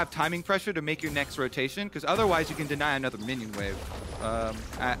have timing pressure to make your next rotation, because otherwise you can deny another minion wave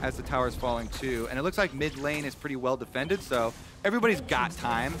as the tower is falling too. And it looks like mid lane is pretty well defended, so everybody's got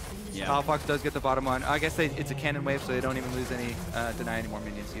time. Yeah. Palafox does get the bottom one. I guess it's a cannon wave, so they don't even lose any, deny any more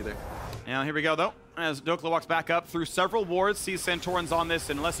minions either. Now here we go though, as Dhokla walks back up through several wards, sees Santorin's on this,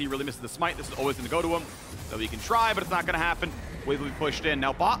 and unless he really misses the smite, this is always going to go to him. So he can try, but it's not going to happen. Wave will be pushed in.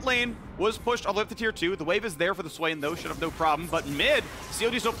 Now bot lane was pushed all the way up to tier 2. The wave is there for the Swain though, should have no problem. But mid,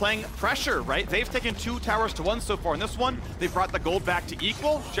 CLG still playing pressure, right? They've taken 2 towers to 1 so far. In this one, they've brought the gold back to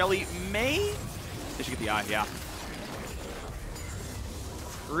equal. Shelly may? They should get the eye, yeah.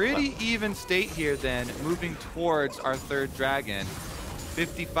 Pretty even state here then, moving towards our 3rd dragon.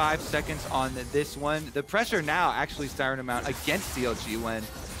 55 seconds on this one. The pressure now actually starting to mount against CLG when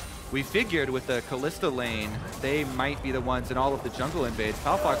we figured with the Kalista lane, they might be the ones in all of the jungle invades.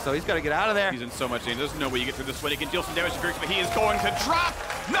 Palafox, though, he's got to get out of there. He's in so much danger. There's no way you get through this one. He can deal some damage to Bjergsen, but he is going to drop.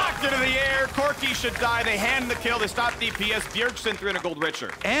 Knocked into the air. Corki should die. They hand the kill. They stop DPS. Bjergsen 300 gold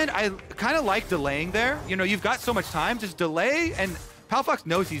richer. And I kind of like delaying there. You know, you've got so much time. Just delay, and Palafox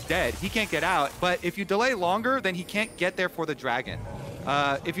knows he's dead. He can't get out. But if you delay longer, then he can't get there for the dragon.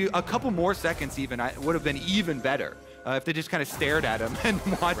 If you a couple more seconds even, it would have been even better. If they just kind of stared at him and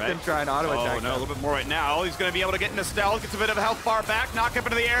watched them try and auto-attack. Oh, no, a little bit more right now. He's going to be able to get into stealth, gets a bit of a health bar back, knock up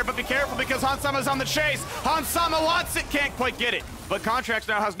into the air, but be careful because Hansama's on the chase. Hansama wants it, can't quite get it. But Contractz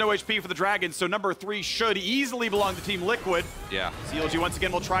now has no HP for the Dragon, so number 3 should easily belong to Team Liquid. Yeah. CLG once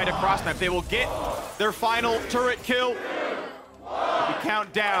again will try to cross-map. They will get their final turret kill. We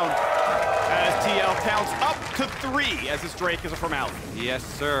count down as TL counts up to 3 as this Drake is a formality. Yes,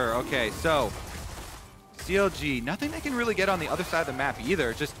 sir. Okay, so CLG, nothing they can really get on the other side of the map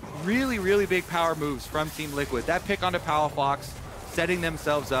either. Just really, really big power moves from Team Liquid. That pick onto Palafox, setting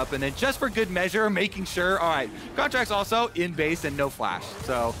themselves up, and then just for good measure, making sure, all right, Contractz also in base and no flash.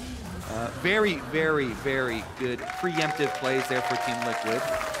 So very, very, very good preemptive plays there for Team Liquid.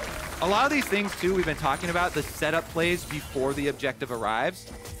 A lot of these things, too, we've been talking about, the setup plays before the objective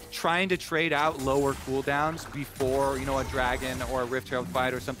arrives, trying to trade out lower cooldowns before, you know, a Dragon or a Rift Herald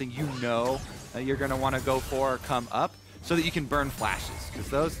fight or something you know you're going to want to go for come up so that you can burn flashes.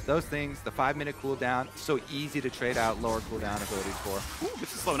 Because those things, the 5-minute cooldown, so easy to trade out lower cooldown abilities for. Ooh,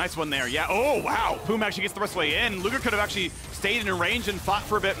 this is slow. Nice one there. Yeah. Oh, wow. Poome actually gets the rest of the way in. Luger could have actually stayed in range and fought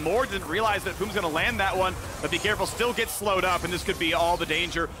for a bit more. Didn't realize that Poome's going to land that one. But be careful. Still gets slowed up, and this could be all the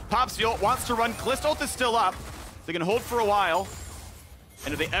danger. Pops the ult, wants to run. Kalista ult is still up. They can hold for a while.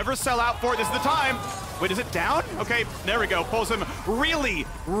 And if they ever sell out for it, this is the time. Wait, is it down? Okay, there we go. Pulls him really,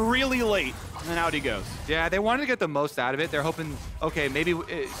 really late. And then out he goes. Yeah, they wanted to get the most out of it. They're hoping, okay, maybe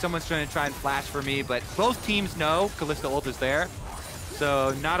someone's trying to flash for me, but both teams know Kalista ult is there.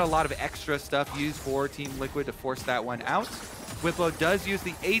 So not a lot of extra stuff used for Team Liquid to force that one out. Bwipo does use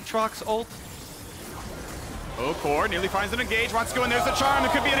the Aatrox ult. Oh, Core nearly finds an engage, wants to go in, there's the charm,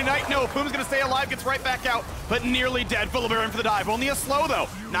 it could be any night. No, Poome's gonna stay alive, gets right back out, but nearly dead. Volibear in for the dive, only a slow though.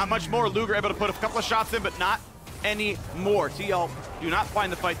 Not much more, Luger able to put a couple of shots in, but not any more. TL do not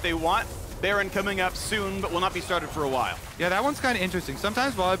find the fight they want. Baron coming up soon, but will not be started for a while. Yeah, that one's kind of interesting.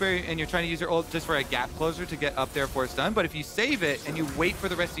 Sometimes Volibear and you're trying to use your ult just for a gap closer to get up there for a stun, but if you save it and you wait for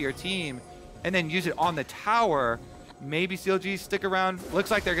the rest of your team and then use it on the tower, maybe CLG stick around.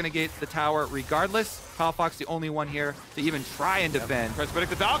 Looks like they're going to get the tower regardless. Palafox the only one here to even try and defend. Press the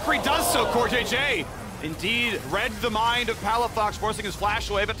Valkyrie does so, CoreJJ. Indeed, read the mind of Palafox, forcing his flash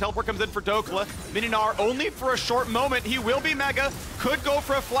away, but teleport comes in for Dhokla. Gnar only for a short moment. He will be mega, could go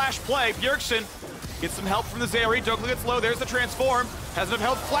for a flash play. Bjergsen gets some help from the Zeri. Dhokla gets low, there's the transform. Has enough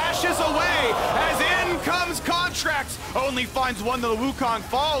health, flashes away, as in comes Contractz. Only finds one, the Wukong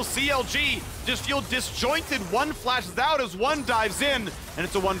falls. CLG just feel disjointed. One flashes out as one dives in, and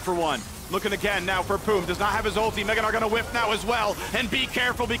it's a 1-for-1. Looking again now for Poome. Does not have his ulti. Gnar gonna whip now as well. And be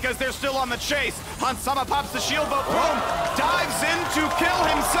careful because they're still on the chase. Hansama pops the shield, but Poome dives in to kill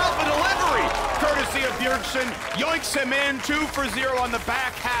himself. A delivery courtesy of Bjergsen. Yoinks him in. 2-for-0 on the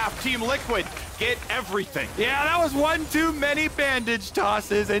back half. Team Liquid get everything. Yeah, that was one too many bandage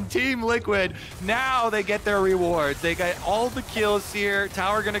tosses, and Team Liquid, now they get their rewards. They got all the kills here.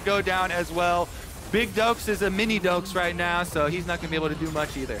 Tower gonna go down as well. Big Dokes is a mini Dokes right now, so he's not gonna be able to do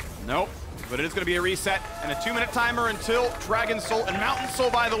much either. Nope, but it is gonna be a reset and a 2-minute timer until Dragon Soul and Mountain Soul,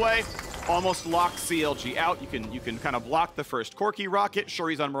 by the way, almost lock CLG out. You can kind of block the first Corki rocket. Sure,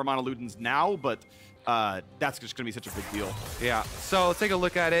 he's on Romana Ludens now, but that's just gonna be such a big deal. Yeah, so let's take a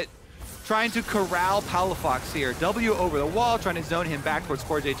look at it. Trying to corral Palafox here. W over the wall, trying to zone him back towards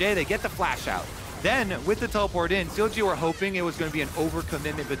CoreJJ. They get the flash out. Then, with the teleport in, CLG were hoping it was going to be an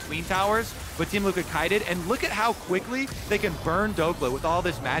overcommitment between towers, but Team Liquid kited, and look at how quickly they can burn Dhokla with all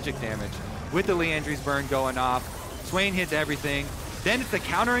this magic damage. With the Leandry's burn going off, Swain hits everything. Then it's the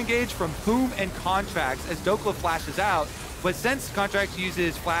counter engage from Poome and Contractz as Dhokla flashes out. But since Contractz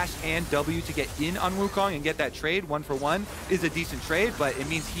uses Flash and W to get in on Wukong and get that trade 1-for-1 is a decent trade, but it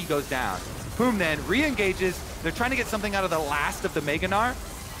means he goes down. Poome then re-engages. They're trying to get something out of the last of the Gnar,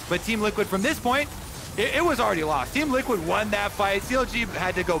 but Team Liquid from this point, it was already lost. Team Liquid won that fight. CLG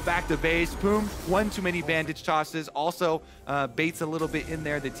had to go back to base. Poome, one too many bandage tosses. Also baits a little bit in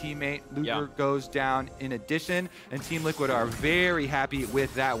there. The teammate, Luger, goes down in addition, and Team Liquid are very happy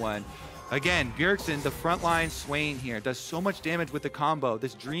with that one. Again, Bjergsen, the frontline Swain here, does so much damage with the combo.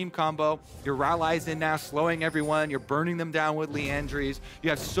 This dream combo, your Rally's in now, slowing everyone. You're burning them down with Leandries. You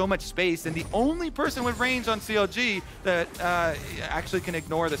have so much space, and the only person with range on CLG that actually can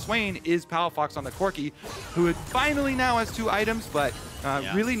ignore the Swain is Palafox on the Corki, who finally now has 2 items, but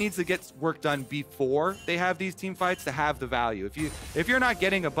really needs to get work done before they have these team fights to have the value. If you're not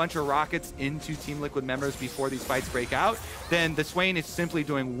getting a bunch of rockets into Team Liquid members before these fights break out, then the Swain is simply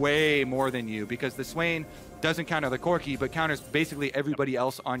doing way more than you, because the Swain doesn't counter the Corki, but counters basically everybody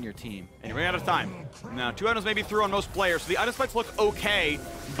else on your team. And you're running out of time. Now, 2 items may be through on most players, so the item spikes look okay,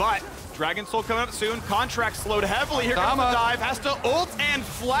 but Dragon Soul coming up soon. Contractz slowed heavily. Here comes the dive. Has to ult and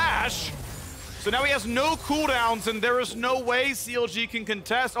flash. So now he has no cooldowns, and there is no way CLG can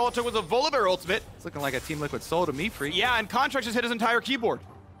contest. All it took was a Volibear ultimate. It's looking like a Team Liquid soul to me, Phreak. Yeah, and Contractz just hit his entire keyboard.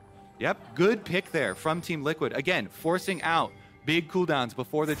 Yep, good pick there from Team Liquid. Again, forcing out big cooldowns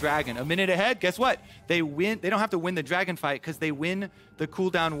before the Dragon. A minute ahead, guess what? They win. They don't have to win the Dragon fight because they win the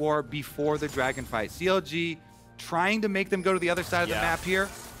cooldown war before the Dragon fight. CLG trying to make them go to the other side of the map here.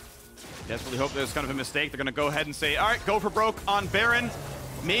 Desperately hope there's kind of a mistake. They're going to go ahead and say, all right, go for broke on Baron.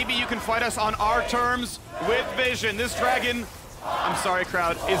 Maybe you can fight us on our terms with Vision. This Dragon, I'm sorry,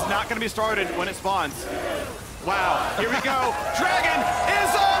 crowd, is not going to be started when it spawns. Wow, here we go. Dragon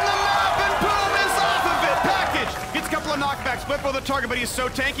is on the map, and Poome is off of it. Package gets a couple of knockbacks. Bwipo the target, but he's so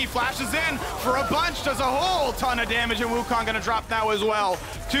tanky. Flashes in for a bunch, does a whole ton of damage, and Wukong going to drop now as well.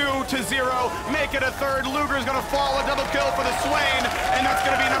 2-0, make it a third. Luger's going to fall, a double kill for the Swain, and that's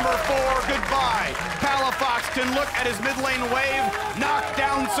going to be number 4. Goodbye. Palafox can look at his mid lane wave, knock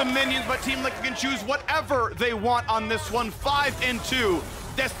down some minions, but Team Liquid can choose whatever they want on this one. 5-2.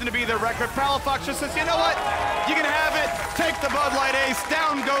 Destined to be their record. Palafox just says, you know what? You can have it. Take the Bud Light Ace.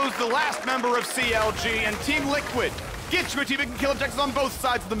 Down goes the last member of CLG, and Team Liquid get you a team that can kill objectives on both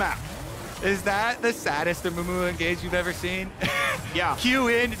sides of the map. Is that the saddest Amumu engage you've ever seen? Yeah. Q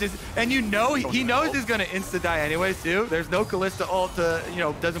in, and you know he knows he's gonna insta die anyways too. There's no Kalista ult to,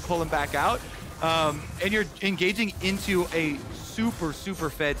 doesn't pull him back out. And you're engaging into a super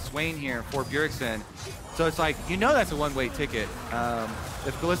fed Swain here for Bjergsen. So it's like, that's a one-way ticket.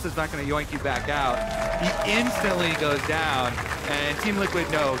 If Kalista's not going to yoink you back out, he instantly goes down. And Team Liquid,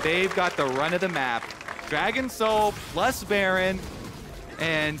 no, they've got the run of the map. Dragon Soul plus Baron,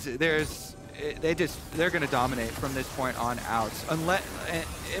 and they're going to dominate from this point on out. Unless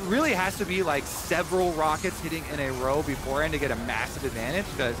it really has to be like several rockets hitting in a row beforehand to get a massive advantage.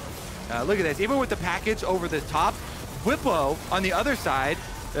 Because look at this, even with the package over the top, Bwipo on the other side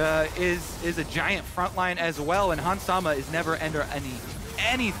is a giant front line as well, and Hansama is never under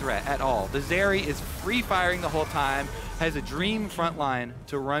any threat at all. The Zeri is free firing the whole time, has a dream front line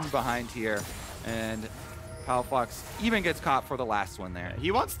to run behind here, and Palafox even gets caught for the last one there.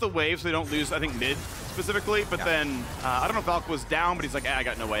 He wants the wave so they don't lose, I think, mid specifically, but then, I don't know if Valk was down, but he's like, I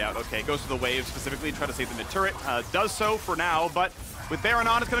got no way out. Okay, goes to the wave specifically, try to save the mid turret. Does so for now, but with Baron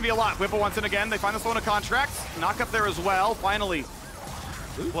on, it's going to be a lot. Bwipo wants in again. They find this one of Contractz. Knock up there as well. Finally,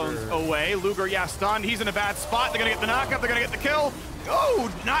 blown away. Luger, stunned. He's in a bad spot. They're going to get the knock up. They're going to get the kill.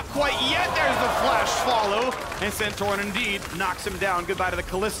 Oh, not quite yet. There's the flash follow. And Santorin indeed knocks him down. Goodbye to the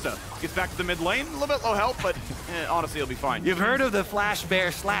Kalista. Gets back to the mid lane. A little bit low health, but honestly, he'll be fine. You've heard of the Flash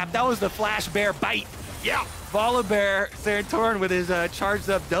Bear slap. That was the Flash Bear bite. Yeah. Volibear, Santorin with his charged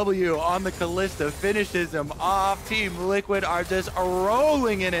up W on the Kalista finishes him off. Team Liquid are just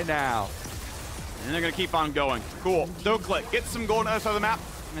rolling in it now. And they're going to keep on going. Cool. Dhokla gets some gold on the other side of the map.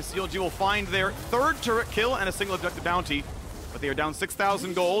 And CLG will find their 3rd turret kill and a single objective bounty. But they are down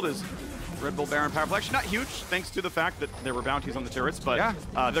 6,000 gold as Red Bull Baron power play. Actually, not huge, thanks to the fact that there were bounties on the turrets, but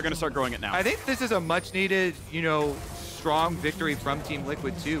they're going to start growing it now. I think this is a much needed, strong victory from Team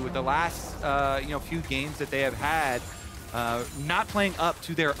Liquid too. With the last, few games that they have had, not playing up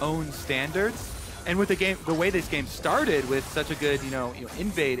to their own standards. And with the way this game started with such a good,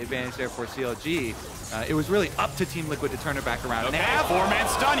 invade advantage there for CLG, it was really up to Team Liquid to turn it back around. Okay, four-man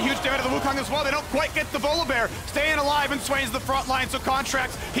stun, huge damage to the Wukong as well. They don't quite get the Volibear. Staying alive, and Swain's the front line, so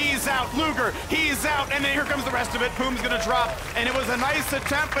Contractz, he's out. Luger, he's out, and then here comes the rest of it. Poome's gonna drop, and it was a nice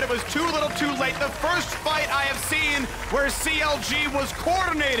attempt, but it was too little too late. The first fight I have seen where CLG was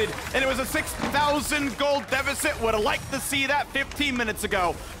coordinated, and it was a 6,000 gold deficit. Would have liked to see that 15 minutes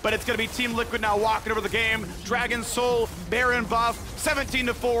ago, but it's gonna be Team Liquid now walking over the game. Dragon Soul, Baron buff,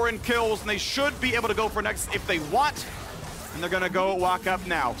 17-4 in kills, and they should be able to go for next if they want. And they're gonna go walk up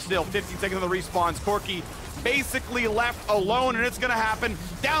now. Still 15 seconds on the respawns. Corki basically left alone, and it's gonna happen.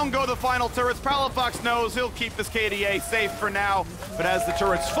 Down go the final turrets. Palafox knows he'll keep this KDA safe for now, but as the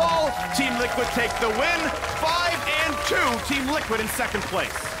turrets fall, Team Liquid take the win. 5-2, Team Liquid in second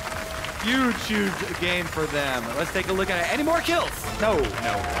place. Huge, huge game for them. Let's take a look at it. Any more kills? No.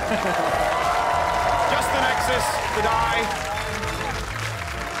 Just the Nexus, the die.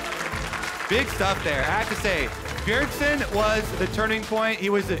 Big stuff there. I have to say, Bjergsen was the turning point. He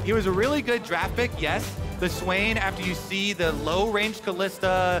was a really good draft pick, yes. The Swain, after you see the low-range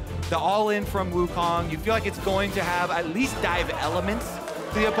Kalista, the all-in from Wukong, you feel like it's going to have at least dive elements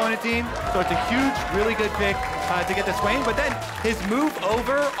to the opponent team. So it's a huge, really good pick to get the Swain. But then his move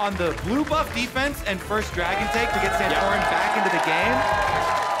over on the blue buff defense and first dragon take to get Santorin back into the game.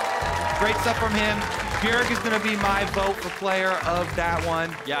 Great stuff from him. Bjerg is going to be my vote for player of that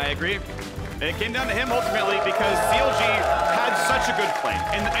one. Yeah, I agree. It came down to him ultimately because CLG had such a good play.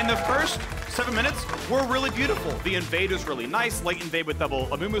 And the first 7 minutes were really beautiful. The invade was really nice. Late invade with double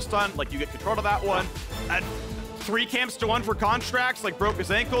Amumu stun, like you get control of that one. 3 camps to 1 for Contractz, like broke his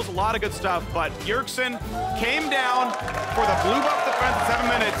ankles, a lot of good stuff. But Bjergsen came down for the blue buff defense in 7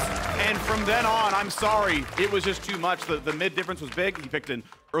 minutes. And from then on, I'm sorry, it was just too much. The mid difference was big. He picked an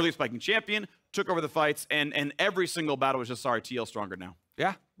early spiking champion, took over the fights, and every single battle was just, sorry, TL stronger now.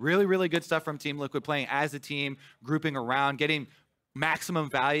 Yeah, really, really good stuff from Team Liquid, playing as a team, grouping around, getting maximum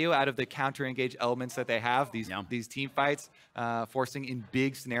value out of the counter-engage elements that they have, these team fights, forcing in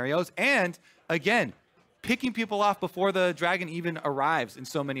big scenarios. And, again, picking people off before the dragon even arrives in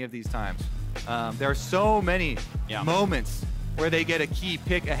so many of these times. There are so many moments where they get a key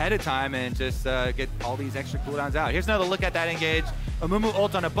pick ahead of time and just get all these extra cooldowns out. Here's another look at that engage. Amumu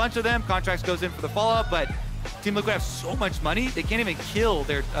ult on a bunch of them. Contractz goes in for the follow-up, but Team Liquid have so much money, they can't even kill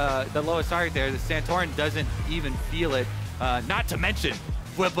their the lowest target there. The Santorin doesn't even feel it. Not to mention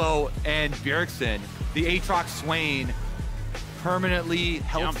Bwipo and Bjergsen. The Aatrox Swain permanently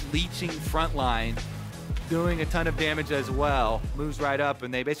health leeching frontline, doing a ton of damage as well. Moves right up,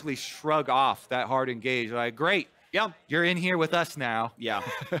 and they basically shrug off that hard engage. Like, great. Yeah, you're in here with us now. Yeah,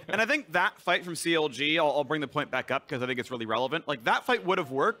 and I think that fight from CLG, I'll bring the point back up because I think it's really relevant. Like, that fight would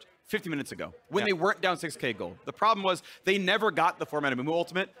have worked 50 minutes ago when they weren't down 6k gold. The problem was they never got the 4-mana Amumu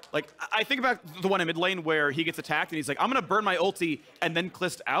ultimate. Like, I think about the one in mid lane where he gets attacked and he's like, I'm gonna burn my ulti and then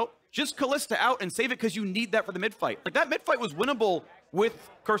Kalista out. Just Kalista out and save it because you need that for the mid fight. Like, that mid fight was winnable with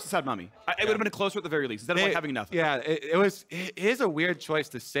Curse had Mummy. It would have been closer at the very least, instead of like having nothing. Yeah, it is a weird choice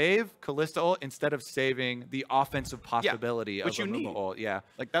to save Kalista ult instead of saving the offensive possibility of Amumu ult. Yeah,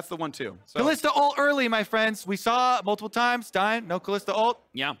 like that's the one too. So. Kalista ult early, my friends. We saw multiple times. Dying, no Kalista ult.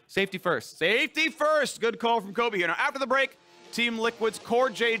 Yeah. Safety first. Safety first. Good call from Kobe here. Now after the break, Team Liquid's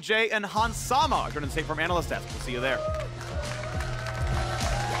CoreJJ and Hansama are going to take from Analyst Desk. We'll see you there.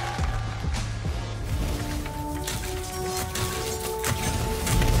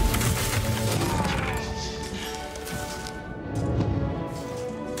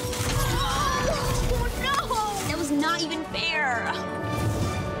 Not even fair.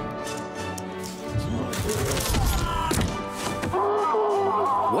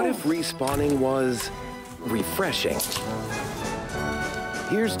 What if respawning was refreshing?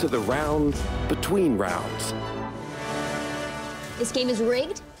 Here's to the round between rounds. This game is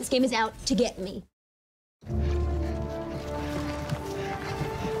rigged. This game is out to get me.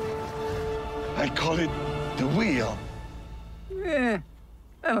 I call it the wheel. I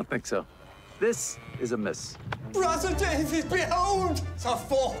don't think so. This is a miss. Brother David, behold! It's a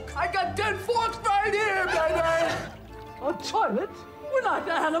fork! I got 10 forks right here, baby! A toilet? We're not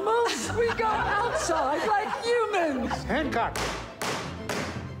animals. We go outside like humans. Hancock!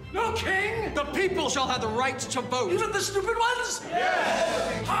 No king! The people shall have the right to vote! Even the stupid ones?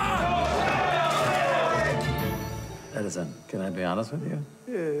 Yes! Edison, can I be honest with you?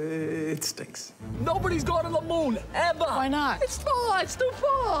 It stinks. Nobody's gone to the moon, ever! Why not? It's far! It's too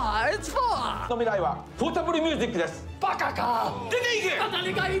far! It's far! の未来はポータブルミュージックです。バカか! 出て行け! 語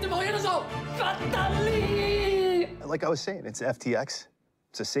りがいいでもやるぞ! 語り! Like I was saying, it's FTX.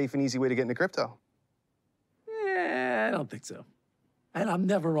 It's a safe and easy way to get into crypto. I don't think so. And I'm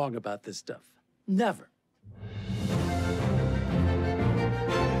never wrong about this stuff. Never.